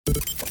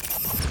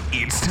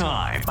It's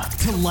time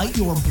to light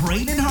your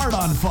brain and heart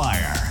on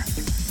fire.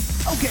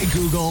 Okay,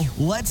 Google,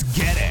 let's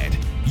get it.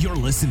 You're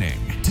listening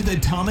to the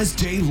Thomas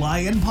J.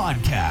 Lyon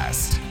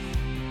Podcast.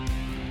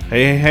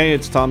 Hey,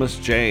 it's Thomas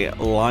J.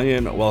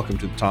 Lyon. Welcome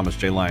to the Thomas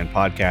J. Lyon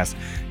Podcast.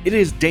 It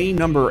is day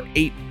number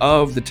 8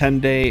 of the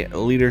 10-day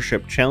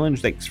leadership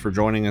challenge. Thanks for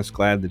joining us.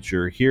 Glad that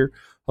you're here.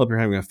 Hope you're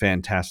having a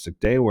fantastic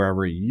day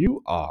wherever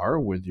you are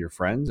with your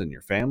friends and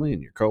your family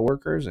and your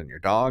coworkers and your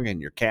dog and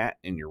your cat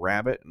and your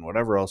rabbit and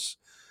whatever else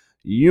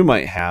you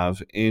might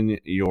have in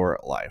your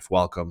life.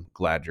 Welcome.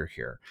 Glad you're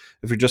here.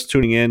 If you're just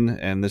tuning in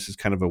and this is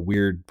kind of a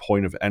weird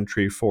point of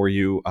entry for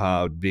you,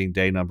 being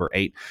day number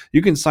 8,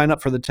 you can sign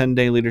up for the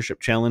 10-day leadership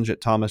challenge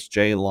at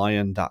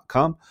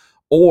thomasjlyon.com.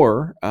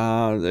 Or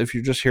if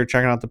you're just here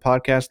checking out the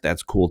podcast,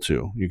 that's cool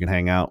too. You can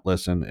hang out,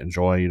 listen,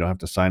 enjoy. You don't have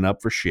to sign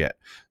up for shit.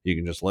 You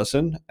can just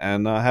listen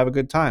and have a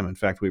good time. In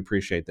fact, we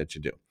appreciate that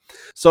you do.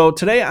 So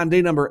today on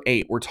day number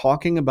 8, we're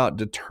talking about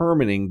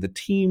determining the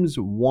team's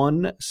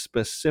one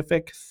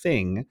specific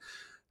thing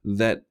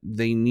that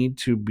they need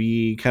to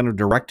be kind of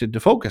directed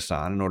to focus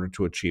on in order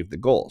to achieve the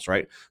goals,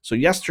 right? So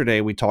yesterday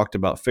we talked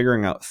about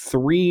figuring out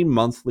 3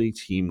 monthly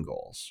team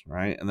goals,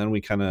 right? And then we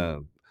kind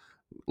of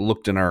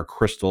looked in our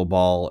crystal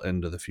ball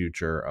into the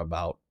future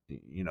about,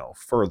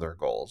 further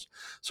goals.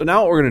 So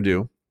now what we're going to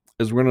do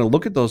is we're going to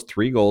look at those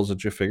 3 goals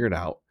that you figured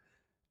out,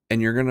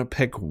 and you're going to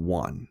pick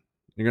one.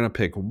 You're going to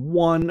pick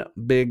one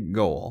big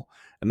goal.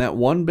 And that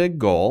one big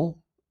goal,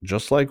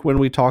 just like when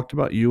we talked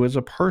about you as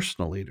a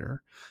personal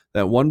leader,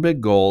 that one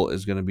big goal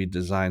is going to be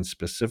designed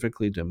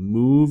specifically to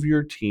move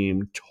your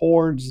team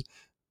towards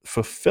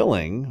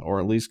fulfilling, or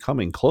at least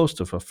coming close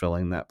to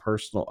fulfilling that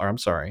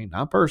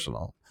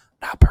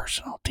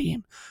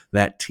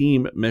that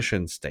team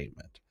mission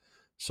statement.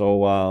 So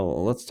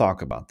let's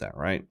talk about that,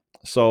 right?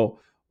 So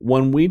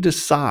when we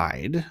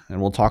decide,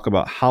 and we'll talk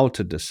about how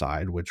to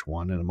decide which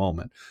one in a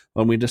moment,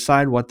 when we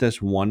decide what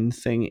this one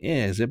thing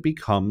is, it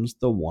becomes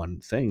the one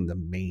thing, the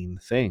main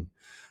thing.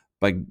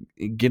 By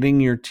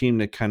getting your team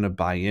to kind of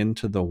buy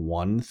into the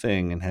one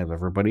thing and have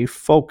everybody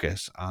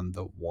focus on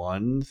the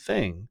one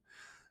thing,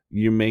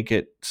 you make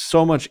it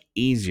so much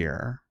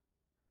easier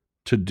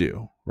to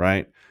do,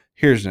 right?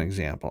 Here's an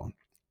example.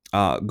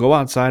 Go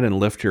outside and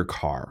lift your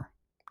car.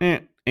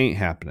 Ain't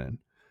happening.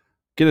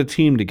 Get a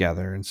team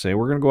together and say,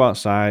 we're going to go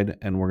outside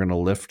and we're going to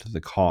lift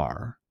the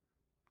car.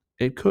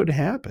 It could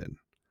happen.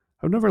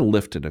 I've never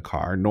lifted a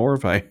car, nor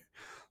have I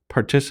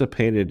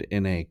participated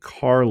in a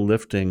car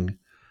lifting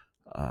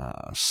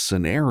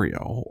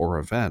scenario or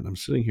event. I'm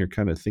sitting here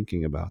kind of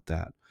thinking about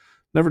that.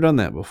 Never done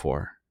that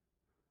before.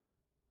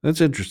 That's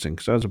interesting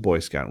because I was a Boy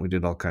Scout and we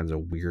did all kinds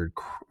of weird,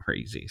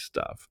 crazy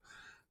stuff.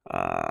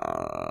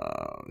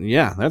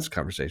 That's a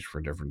conversation for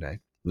a different day.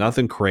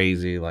 Nothing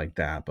crazy like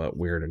that, but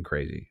weird and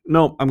crazy.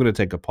 No, I'm going to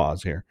take a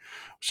pause here.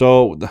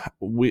 So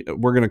we're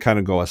going to kind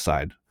of go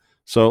aside.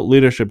 So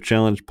leadership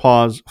challenge,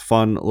 pause,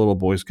 fun little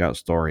Boy Scout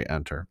story,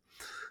 enter.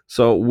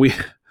 So we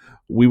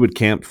would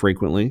camp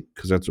frequently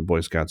because that's what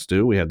Boy Scouts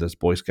do. We had this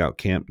Boy Scout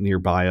camp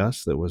nearby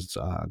us that was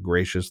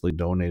graciously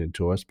donated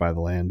to us by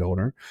the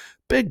landowner.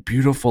 Big,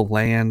 beautiful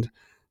land,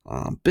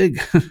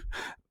 big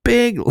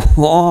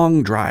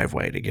long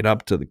driveway to get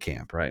up to the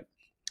camp, right?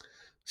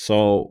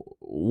 So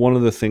one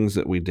of the things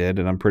that we did,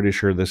 and I'm pretty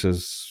sure this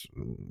is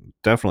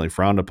definitely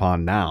frowned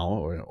upon now,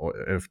 or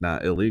if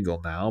not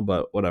illegal now,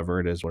 but whatever,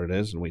 it is what it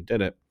is, and we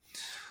did it.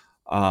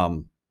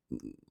 Whoever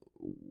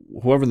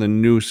the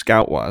new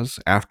scout was,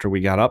 after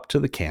we got up to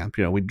the camp,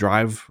 we'd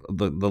drive,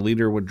 the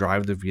leader would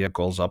drive the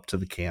vehicles up to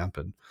the camp,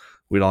 and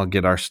we'd all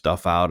get our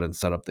stuff out and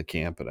set up the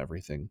camp and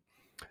everything.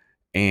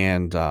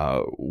 And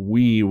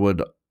we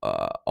would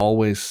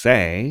always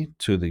say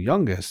to the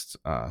youngest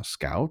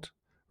scout,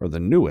 or the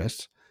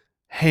newest,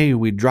 hey,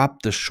 we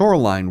dropped the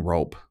shoreline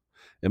rope.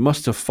 It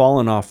must have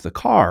fallen off the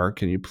car.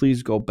 Can you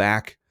please go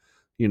back,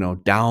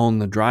 down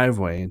the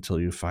driveway until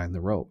you find the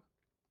rope?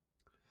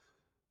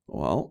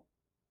 Well,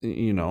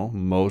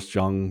 most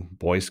young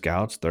Boy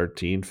Scouts,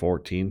 13,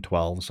 14,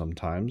 12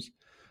 sometimes,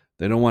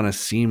 they don't want to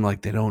seem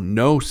like they don't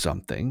know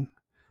something.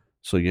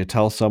 So you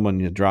tell someone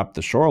you dropped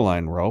the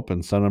shoreline rope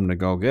and send them to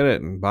go get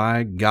it, and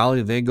by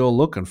golly, they go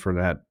looking for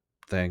that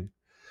thing.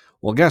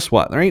 Well, guess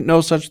what? There ain't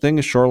no such thing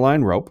as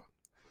shoreline rope.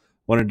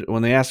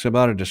 When they asked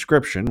about a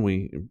description,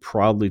 we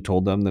proudly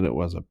told them that it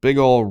was a big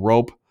old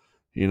rope,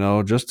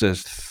 just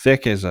as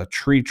thick as a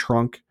tree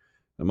trunk.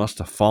 It must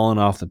have fallen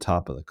off the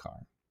top of the car.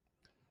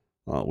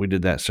 We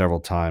did that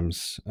several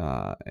times,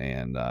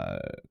 and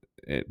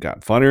it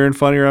got funnier and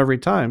funnier every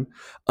time,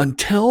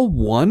 until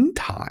one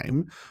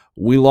time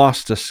we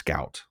lost a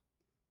scout.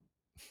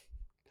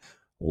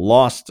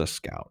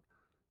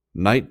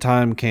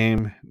 Nighttime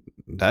came.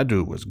 That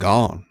dude was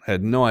gone.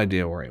 Had no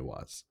idea where he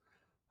was.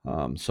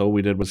 So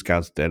we did what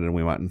scouts did, and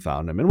we went and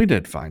found him, and we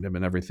did find him,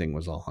 and everything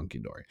was all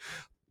hunky-dory.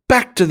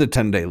 Back to the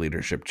 10-day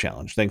leadership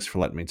challenge. Thanks for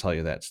letting me tell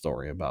you that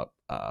story about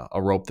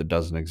a rope that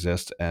doesn't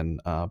exist,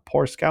 and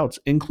poor scouts,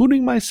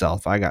 including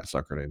myself. I got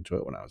suckered into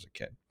it when I was a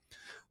kid.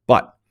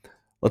 But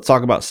let's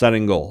talk about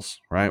setting goals,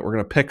 right? We're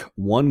going to pick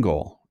one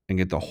goal, and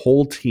get the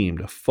whole team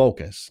to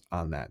focus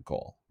on that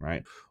goal,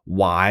 right?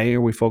 Why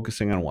are we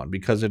focusing on one?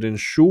 Because it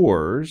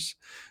ensures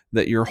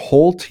that your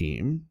whole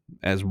team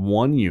as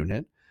one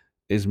unit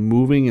is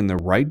moving in the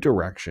right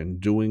direction,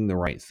 doing the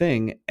right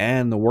thing,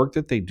 and the work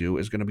that they do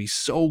is going to be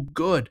so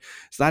good.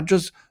 It's not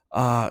just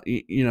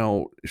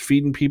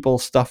feeding people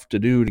stuff to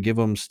do to give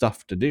them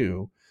stuff to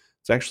do.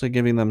 It's actually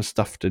giving them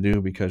stuff to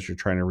do because you're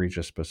trying to reach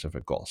a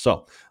specific goal.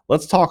 So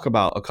let's talk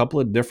about a couple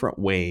of different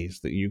ways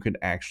that you could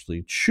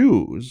actually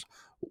choose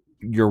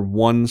your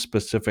one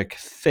specific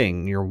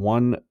thing, your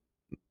one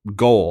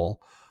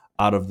goal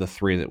out of the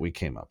three that we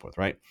came up with,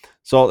 right?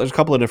 So there's a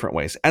couple of different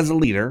ways. As a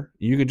leader,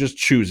 you could just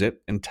choose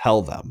it and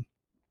tell them,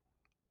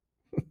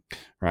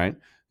 right?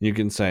 You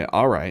can say,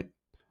 all right,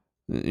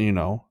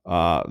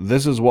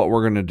 this is what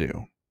we're going to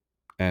do,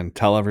 and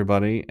tell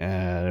everybody.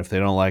 And if they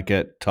don't like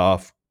it,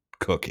 tough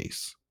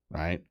cookies,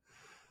 right?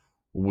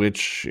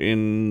 Which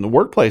in the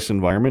workplace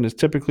environment is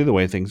typically the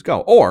way things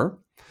go. Or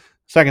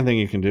second thing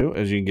you can do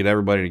is you can get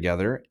everybody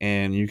together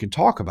and you can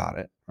talk about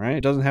it, right?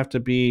 It doesn't have to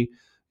be,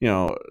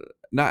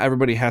 not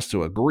everybody has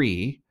to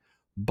agree,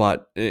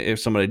 but if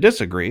somebody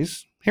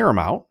disagrees, hear them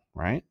out,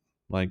 right?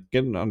 Like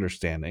get an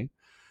understanding.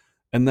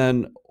 And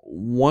then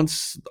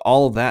once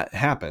all of that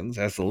happens,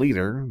 as the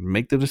leader,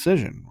 make the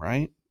decision,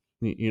 right?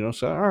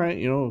 So, all right,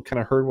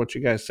 kind of heard what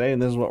you guys say,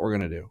 and this is what we're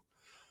going to do,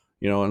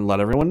 and let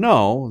everyone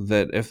know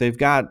that if they've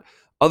got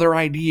other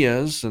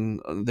ideas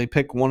and they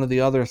pick one of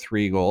the other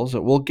three goals,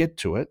 that we'll get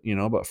to it,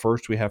 but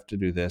first we have to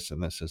do this,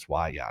 and this is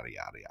why, yada,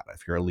 yada, yada.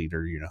 If you're a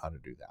leader, you know how to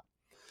do that.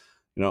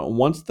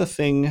 Once the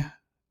thing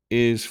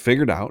is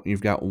figured out,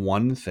 you've got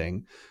one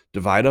thing,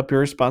 divide up your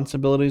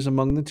responsibilities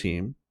among the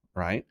team,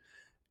 right?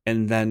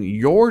 And then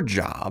your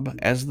job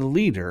as the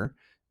leader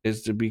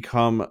is to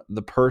become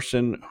the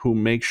person who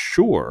makes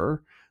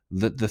sure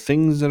that the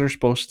things that are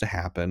supposed to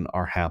happen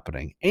are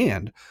happening.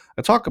 And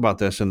I talk about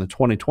this in the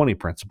 2020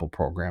 Principle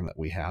program that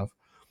we have,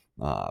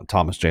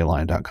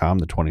 thomasjlyon.com,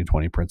 the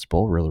 2020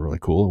 Principle, really, really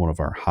cool. One of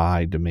our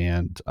high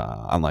demand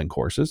online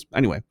courses.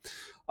 Anyway,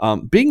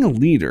 being a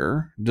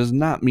leader does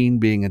not mean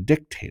being a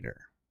dictator.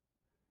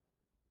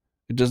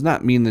 It does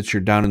not mean that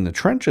you're down in the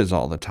trenches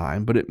all the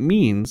time, but it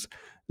means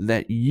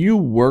that you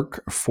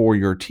work for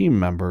your team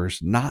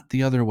members, not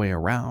the other way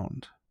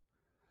around.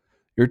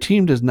 Your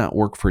team does not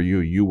work for you,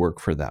 you work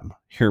for them.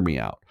 Hear me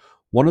out.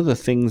 One of the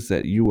things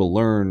that you will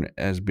learn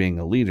as being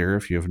a leader,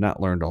 if you have not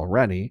learned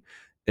already,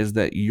 is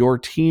that your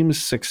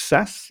team's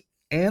success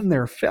and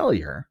their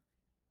failure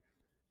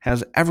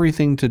has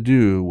everything to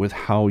do with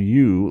how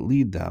you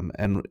lead them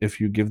and if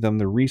you give them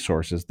the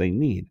resources they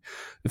need.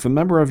 If a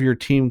member of your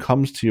team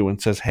comes to you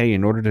and says, hey,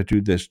 in order to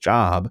do this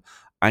job,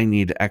 I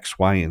need X,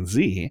 Y, and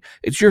Z,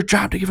 it's your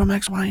job to give them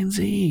X, Y, and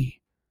Z,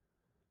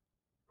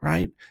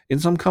 right? In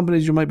some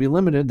companies, you might be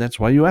limited. That's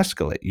why you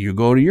escalate. You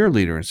go to your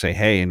leader and say,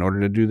 hey, in order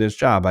to do this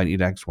job, I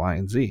need X, Y,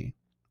 and Z.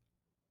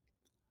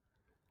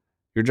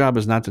 Your job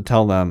is not to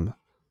tell them,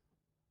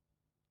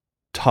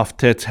 tough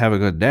tits, have a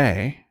good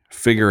day.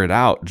 Figure it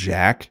out,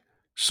 Jack.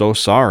 So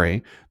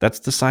sorry. That's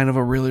the sign of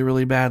a really,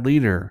 really bad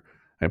leader.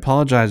 I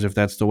apologize if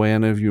that's the way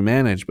any of you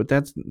manage, but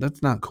that's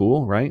not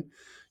cool, right?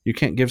 You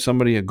can't give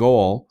somebody a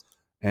goal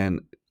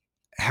and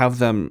have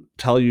them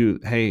tell you,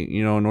 hey,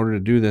 in order to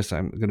do this,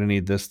 I'm going to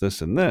need this,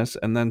 this, and this,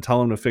 and then tell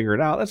them to figure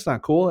it out. That's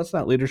not cool. That's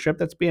not leadership.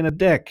 That's being a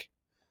dick.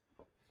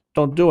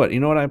 Don't do it.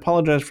 You know what? I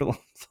apologize for the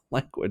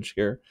language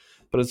here,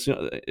 but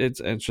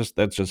it's just,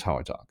 that's just how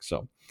I talk.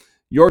 So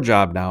your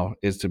job now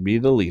is to be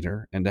the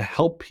leader and to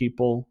help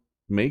people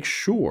make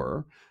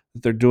sure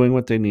that they're doing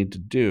what they need to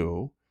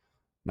do,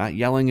 not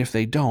yelling if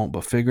they don't,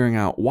 but figuring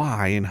out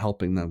why and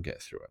helping them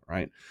get through it,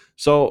 right?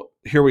 So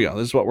here we go.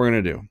 This is what we're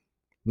going to do.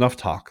 Enough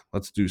talk.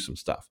 Let's do some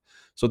stuff.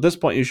 So at this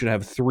point, you should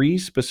have 3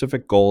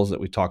 specific goals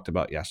that we talked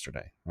about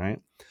yesterday, right?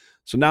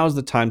 So now is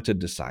the time to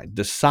decide.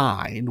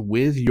 Decide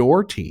with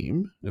your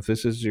team. If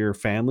this is your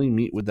family,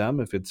 meet with them.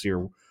 If it's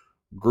your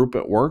group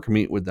at work,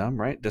 meet with them,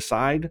 right?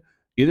 Decide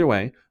either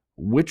way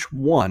which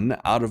one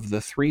out of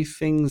the 3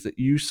 things that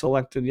you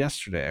selected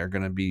yesterday are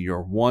going to be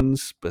your one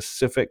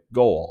specific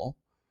goal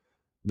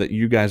that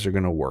you guys are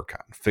going to work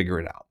on. Figure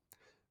it out,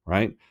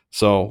 right?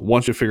 So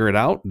once you figure it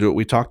out, do what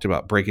we talked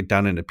about. Break it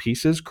down into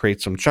pieces,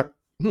 create some check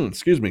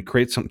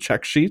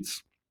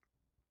sheets,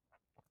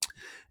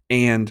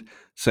 and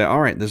say,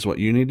 all right, this is what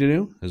you need to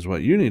do. This is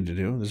what you need to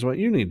do. This is what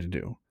you need to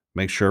do.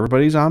 Make sure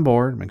everybody's on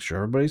board. Make sure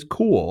everybody's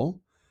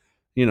cool.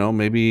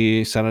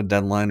 Maybe set a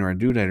deadline or a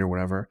due date or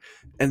whatever,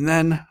 and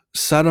then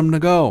set them to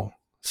go.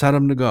 Set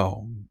them to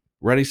go.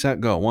 Ready, set,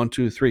 go. 1,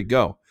 2, 3,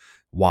 go.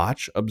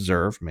 Watch,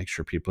 observe, make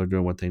sure people are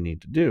doing what they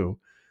need to do.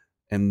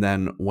 And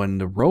then when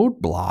the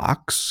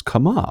roadblocks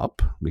come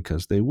up,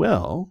 because they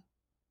will,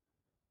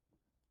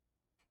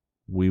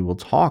 we will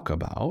talk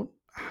about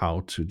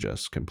how to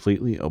just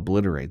completely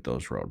obliterate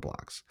those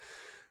roadblocks.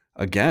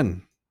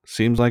 Again,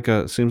 seems like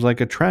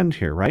a trend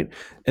here, right?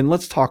 And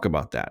let's talk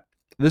about that.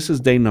 This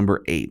is day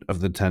number 8 of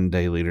the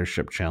 10-day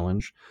leadership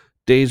challenge.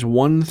 Days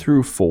 1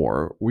 through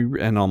 4,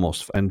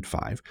 and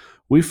 5,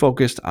 we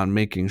focused on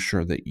making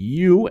sure that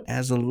you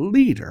as a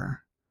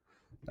leader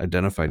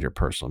identified your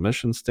personal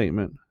mission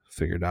statement,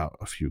 figured out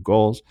a few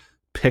goals,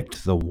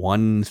 picked the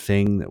one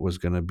thing that was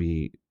going to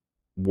be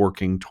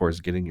working towards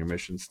getting your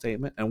mission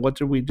statement. And what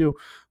did we do?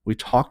 We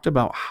talked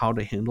about how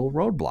to handle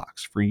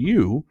roadblocks for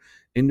you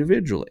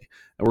individually.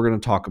 And we're going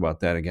to talk about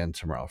that again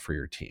tomorrow for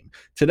your team.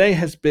 Today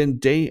has been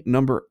day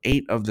number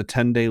 8 of the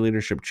 10-day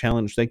leadership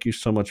challenge. Thank you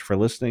so much for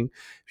listening.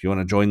 If you want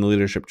to join the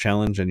leadership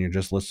challenge and you're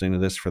just listening to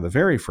this for the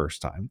very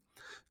first time,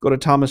 go to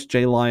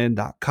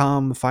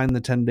thomasjlyon.com, find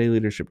the 10-day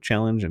leadership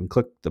challenge and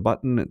click the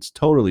button. It's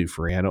totally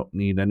free. I don't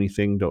need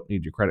anything. Don't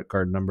need your credit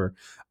card number.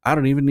 I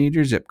don't even need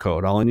your zip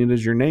code. All I need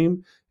is your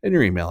name and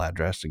your email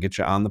address to get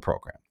you on the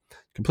program.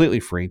 Completely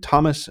free.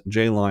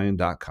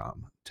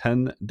 thomasjlyon.com,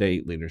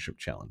 10-day leadership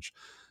challenge.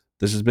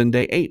 This has been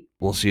day 8.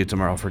 We'll see you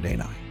tomorrow for day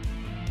 9.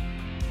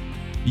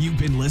 You've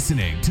been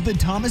listening to the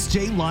Thomas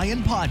J.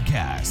 Lyon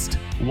Podcast.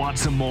 Want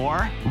some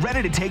more?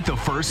 Ready to take the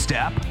first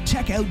step?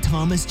 Check out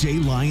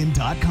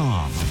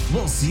thomasjlyon.com.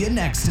 We'll see you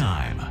next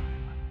time.